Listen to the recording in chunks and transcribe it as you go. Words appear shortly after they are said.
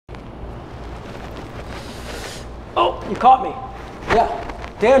Oh, you caught me. Yeah,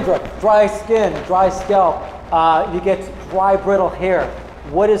 dandruff, dry skin, dry scalp. You get dry, brittle hair.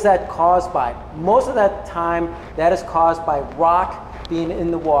 What is that caused by? Most of that time, that is caused by rock being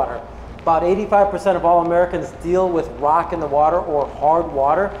in the water. About 85% of all Americans deal with rock in the water or hard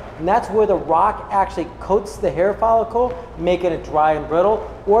water, and that's where the rock actually coats the hair follicle, making it dry and brittle,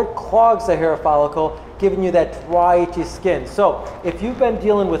 or it clogs the hair follicle, giving you that dry, itchy skin. So if you've been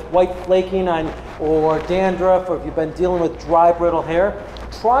dealing with white flaking or dandruff, or if you've been dealing with dry, brittle hair,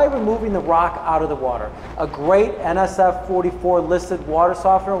 try removing the rock out of the water. A great NSF 44 listed water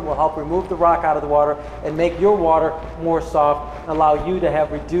softener will help remove the rock out of the water and make your water more soft and allow you to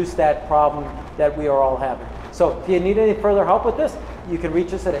have reduced that problem that we are all having. So if you need any further help with this, you can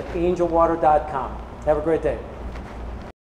reach us at angelwater.com. Have a great day.